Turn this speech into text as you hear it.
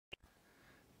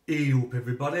Hey up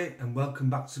everybody, and welcome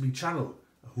back to my channel.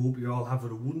 I hope you're all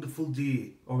having a wonderful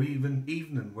day or even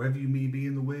evening wherever you may be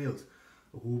in the world.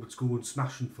 I hope it's going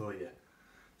smashing for you.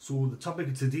 So the topic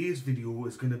of today's video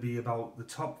is going to be about the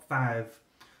top 5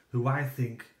 who I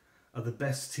think are the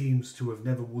best teams to have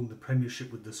never won the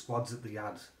Premiership with the squads that they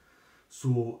had.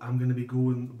 So I'm going to be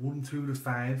going 1 through to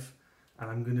 5, and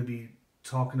I'm going to be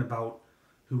talking about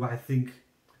who I think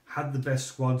had the best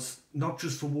squads, not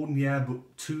just for 1 year, but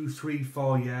 2, 3,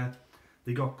 4 years.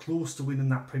 They got close to winning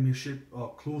that Premiership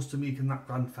or close to making that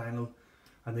grand final,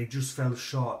 and they just fell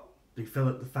short. They fell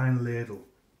at the final hurdle.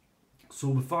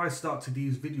 So before I start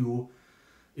today's video,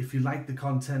 if you like the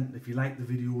content, if you like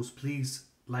the videos, please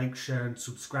like, share and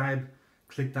subscribe.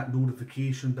 Click that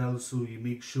notification bell so you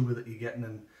make sure that you're getting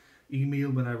an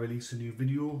email when I release a new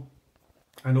video.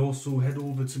 And also head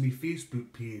over to my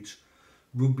Facebook page,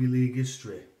 Rugby League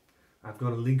History. I've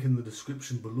got a link in the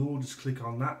description below. Just click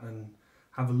on that and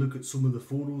have a look at some of the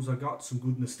photos I got. Some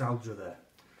good nostalgia there.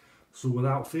 So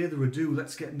without further ado,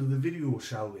 let's get into the video,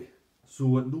 shall we?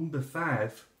 So at number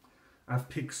 5, I've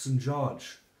picked St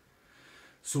George.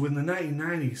 So in the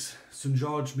 1990s, St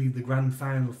George made the grand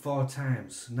final 4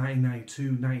 times: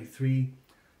 1992, 93,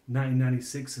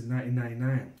 1996 and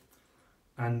 1999.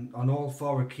 And on all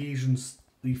 4 occasions,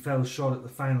 they fell short at the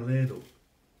final hurdle.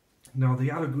 Now, they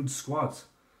had a good squad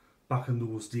back in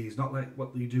those days, not like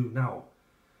what they do now.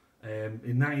 In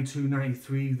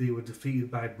 92-93 they were defeated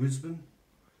by Brisbane.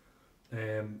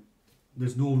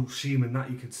 There's no shame in that,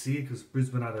 you could say, because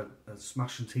Brisbane had a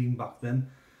smashing team back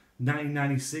then.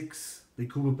 1996 they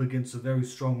come up against a very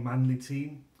strong Manly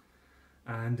team,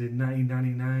 and in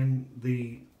 1999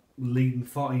 they were leading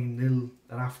 14-0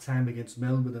 at half time against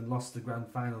Melbourne and lost the grand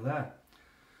final there.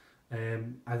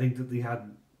 I think that they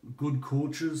had good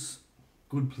coaches,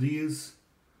 good players.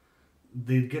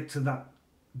 They'd get to that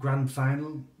grand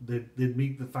final, they'd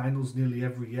make the finals nearly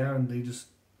every year, and they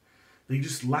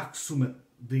just lacked something.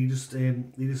 They just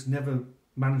never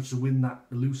managed to win that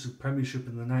elusive Premiership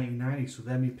in the 1990s. So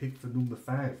they're my pick for number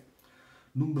 5.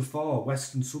 Number 4,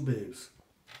 Western Suburbs.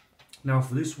 Now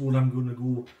for this one, I'm going to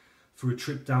go for a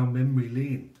trip down memory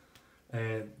lane.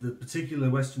 The particular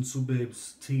Western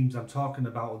Suburbs teams I'm talking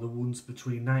about are the ones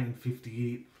between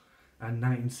 1958 and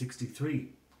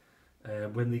 1963.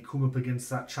 When they come up against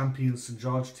that champion St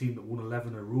George team that won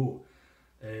 11 in a row.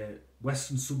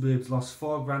 Western Suburbs lost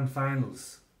 4 grand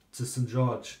finals to St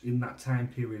George in that time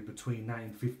period between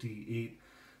 1958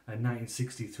 and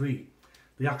 1963.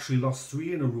 They actually lost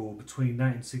 3 in a row between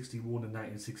 1961 and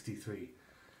 1963.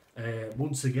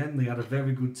 Once again, they had a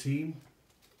very good team.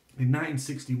 In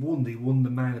 1961 they won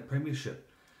the minor Premiership.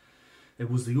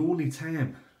 It was the only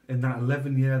time in that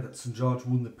 11 year that St George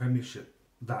won the Premiership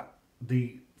that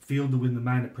they failed to win the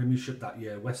minor Premiership that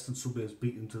year. Western Suburbs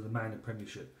beat them to the minor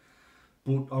Premiership.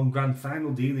 But on grand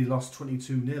final day they lost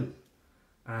 22-0.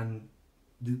 And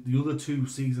the other 2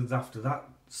 seasons after that,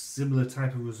 similar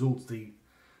type of results.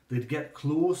 They'd get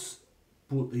close,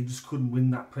 but they just couldn't win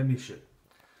that Premiership.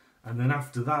 And then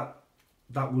after that,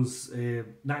 that was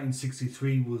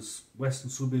 1963 was Western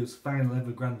Suburbs' final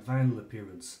ever grand final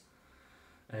appearance.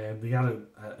 They had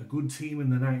a good team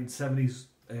in the 1970s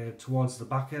towards the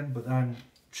back end, but then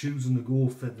choosing to go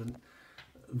for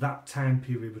that time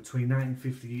period between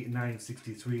 1958 and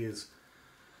 1963 is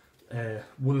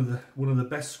one of the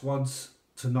best squads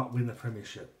to not win the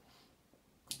Premiership.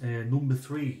 Number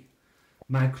 3,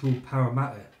 my club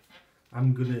Parramatta.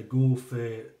 I'm going to go for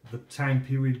the time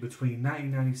period between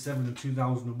 1997 and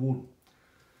 2001.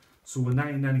 So in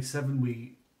 1997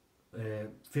 we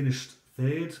finished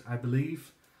 3rd, I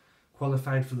believe.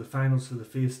 Qualified for the finals for the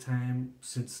first time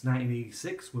since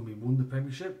 1986 when we won the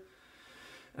Premiership.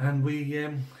 And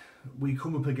we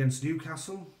come up against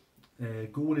Newcastle.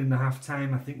 Going in the half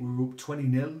time, I think we were up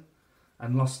 20-0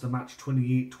 and lost the match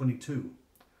 28-22.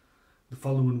 The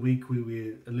following week we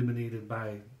were eliminated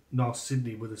by North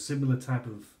Sydney with a similar type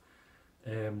of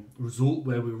result,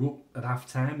 where we were up at half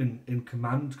time in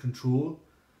command control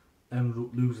and ended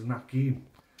up losing that game.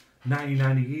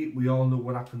 1998, we all know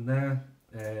what happened there.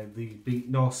 They beat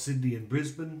North Sydney in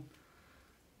Brisbane,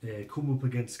 come up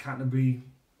against Canterbury,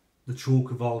 the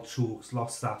choke of all chokes,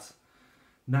 lost that.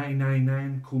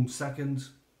 1999, come second,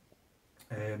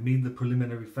 made the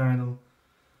preliminary final,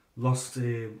 lost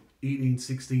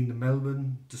 18-16 to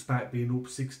Melbourne despite being up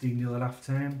 16-0 at half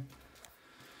time.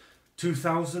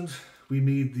 2000, we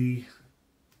made the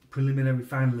preliminary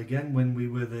final again when we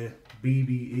were the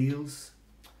BB Eels,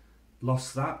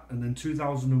 lost that. And then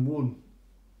 2001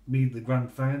 made the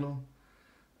grand final,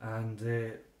 and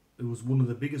it was one of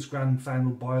the biggest grand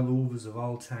final boil-overs of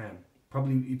all time.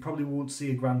 You probably won't see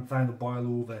a grand final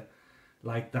boil-over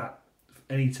like that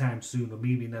anytime soon, or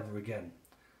maybe never again.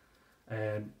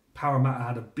 Parramatta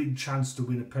had a big chance to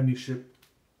win a premiership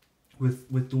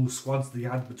with those squads they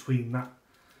had between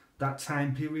that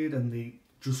time period, and they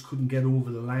just couldn't get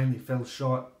over the line. They fell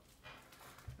short,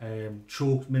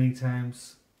 choked many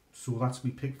times. So that's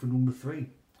me pick for number 3.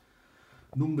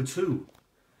 Number 2,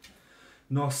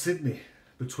 North Sydney,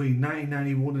 between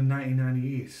 1991 and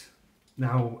 1998.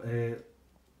 Now,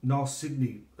 North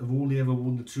Sydney have only ever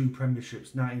won the 2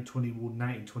 premierships, 1921,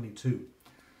 1922.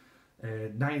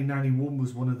 1991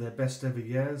 was one of their best ever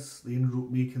years. They ended up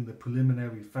making the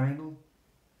preliminary final,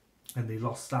 and they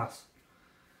lost that.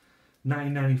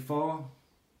 1994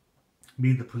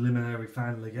 made the preliminary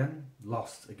final again,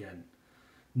 lost again.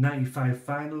 95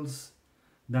 finals,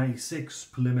 96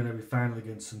 preliminary final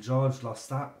against St George, lost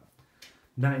that.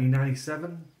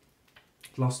 1997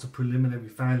 lost a preliminary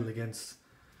final against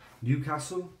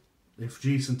Newcastle. If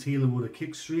Jason Taylor would have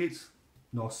kicked straight,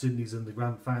 North Sydney's in the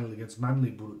grand final against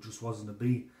Manly, but it just wasn't to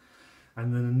be.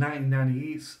 And then in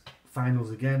 1998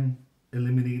 finals again,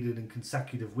 eliminated in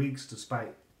consecutive weeks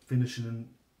despite finishing in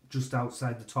just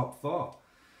outside the top 4.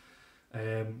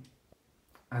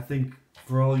 I think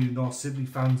for all you North Sydney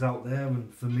fans out there,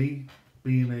 and for me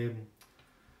being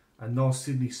a North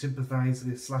Sydney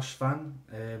sympathiser / fan,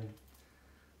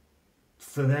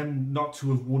 for them not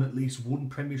to have won at least one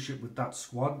premiership with that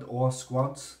squad or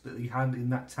squads that they had in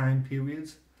that time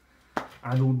period,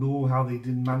 I don't know how they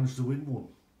didn't manage to win one.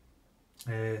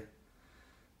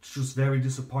 It's just very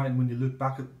disappointing when you look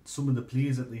back at some of the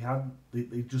players that they had.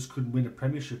 They just couldn't win a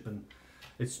premiership, and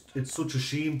it's such a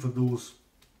shame for those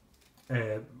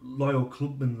loyal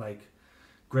clubmen like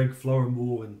Greg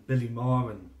Florimo and Billy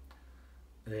Moore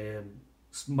and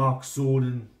Mark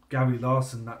Soden, Gary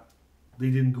Lawson, that they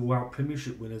didn't go out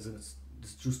premiership winners, and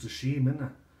it's just a shame, isn't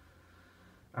it?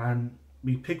 And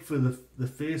we picked for the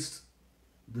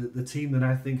team that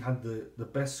I think had the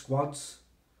best squads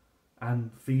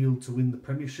and field to win the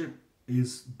premiership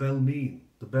is Belmean,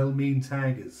 the Belmean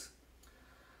Tigers.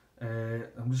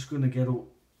 I'm just going to get up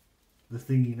the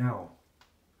thingy now.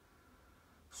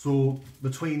 So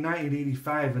between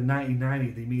 1985 and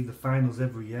 1990 they made the finals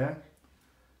every year.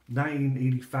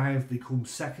 1985 they come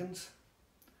second,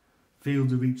 failed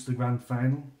to reach the grand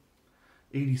final.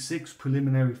 86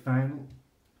 preliminary final.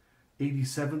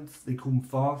 87th they come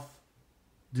 4th,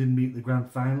 didn't meet the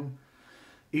grand final.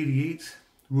 88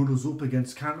 runners up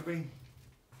against Canterbury.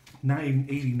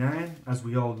 1989, as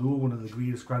we all know, one of the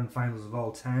greatest grand finals of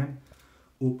all time,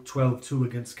 up 12-2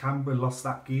 against Canberra, lost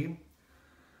that game.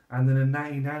 And then in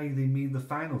 1990 they made the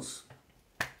finals,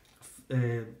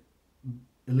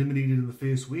 eliminated in the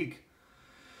first week.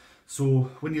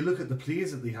 So when you look at the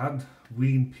players that they had,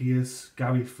 Wayne Pearce,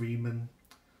 Gary Freeman,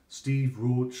 Steve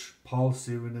Roach, Paul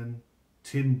Sirenen,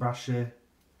 Tim Brasher,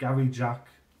 Gary Jack,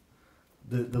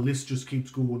 the list just keeps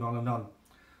going on and on.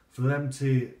 For them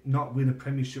to not win a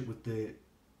premiership with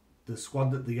the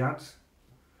squad that they had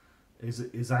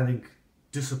is I think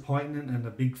disappointing and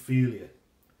a big failure.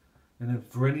 And then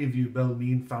for any of you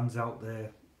Belmean fans out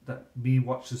there that may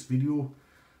watch this video,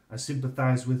 I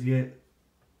sympathise with you.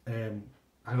 I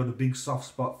got a big soft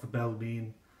spot for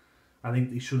Belmean. I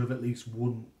think they should have at least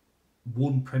won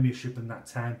one premiership in that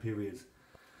time period.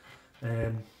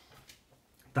 That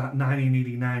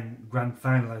 1989 grand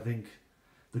final, I think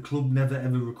the club never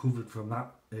ever recovered from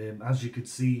that. As you could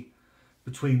see,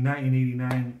 between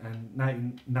 1989 and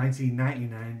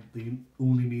 1999 they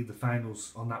only made the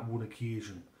finals on that one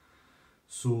occasion.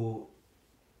 So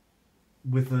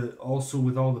also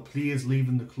with all the players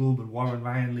leaving the club and Warren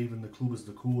Ryan leaving the club as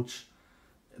the coach,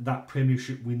 that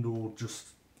premiership window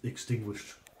just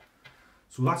extinguished.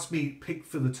 So that's me picked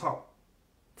for the top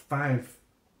 5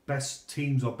 best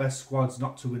teams or best squads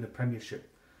not to win a premiership.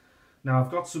 Now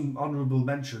I've got some honourable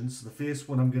mentions. The first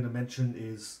one I'm going to mention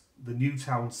is the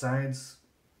Newtown sides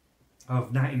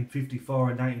of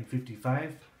 1954 and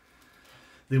 1955.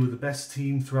 They were the best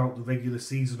team throughout the regular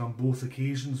season on both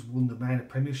occasions, won the minor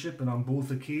premiership, and on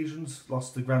both occasions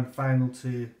lost the grand final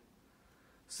to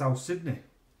South Sydney.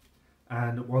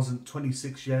 And it wasn't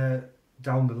 26 years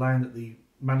down the line that they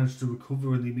managed to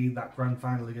recover and they made that grand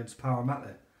final against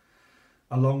Parramatta.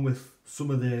 Along with some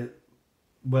of their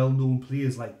well-known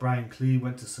players like Brian Clay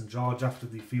went to St George after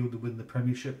they failed to win the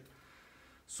premiership.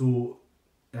 So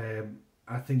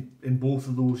I think in both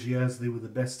of those years they were the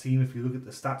best team. If you look at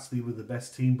the stats, they were the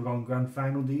best team, but on grand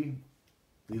final day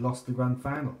they lost the grand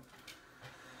final.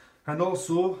 And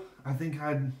also I think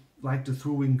I'd like to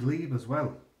throw in Glebe as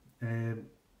well.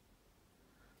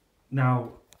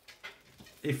 Now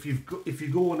if you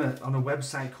go on a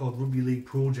website called Rugby League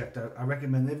Project, I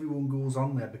recommend everyone goes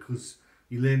on there because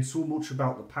you learn so much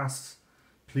about the past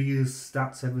players,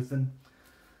 stats, everything.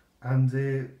 And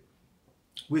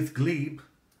with Glebe,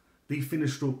 they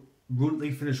finished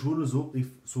runners up.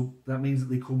 So that means that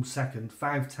they come second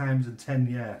 5 times in 10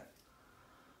 years.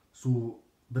 So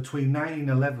between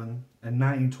 1911 and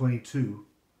 1922,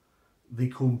 they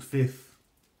come fifth.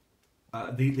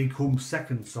 They come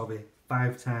second,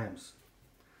 5 times.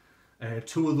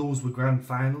 2 of those were grand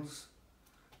finals,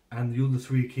 and the other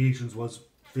 3 occasions was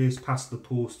first past the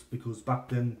post, because back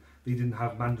then they didn't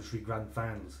have mandatory grand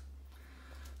finals.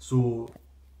 So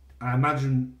I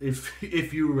imagine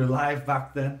if you were alive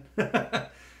back then,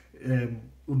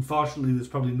 unfortunately there's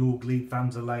probably no Glebe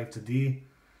fans alive today.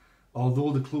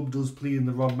 Although the club does play in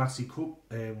the Ron Massey Cup,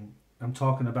 I'm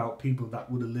talking about people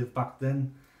that would have lived back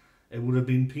then. It would have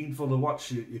been painful to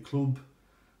watch your club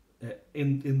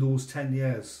in those 10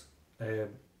 years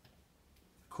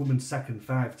coming second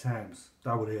 5 times.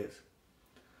 That would hurt.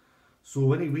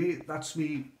 So anyway, that's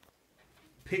me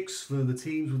picks for the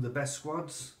teams with the best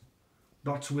squads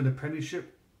not to win a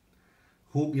Premiership.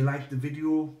 Hope you liked the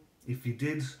video. If you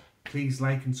did, please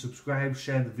like and subscribe,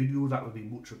 share the video, that would be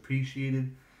much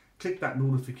appreciated. Click that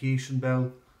notification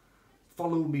bell.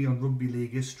 Follow me on Rugby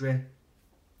League history.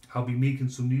 I'll be making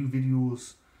some new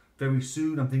videos very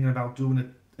soon. I'm thinking about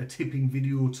doing a tipping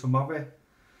video tomorrow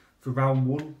for round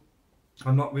 1.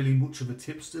 I'm not really much of a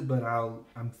tipster, but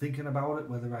I'm thinking about it,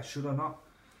 whether I should or not.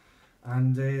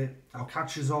 And I'll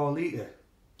catch you all later.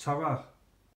 Ta-ra.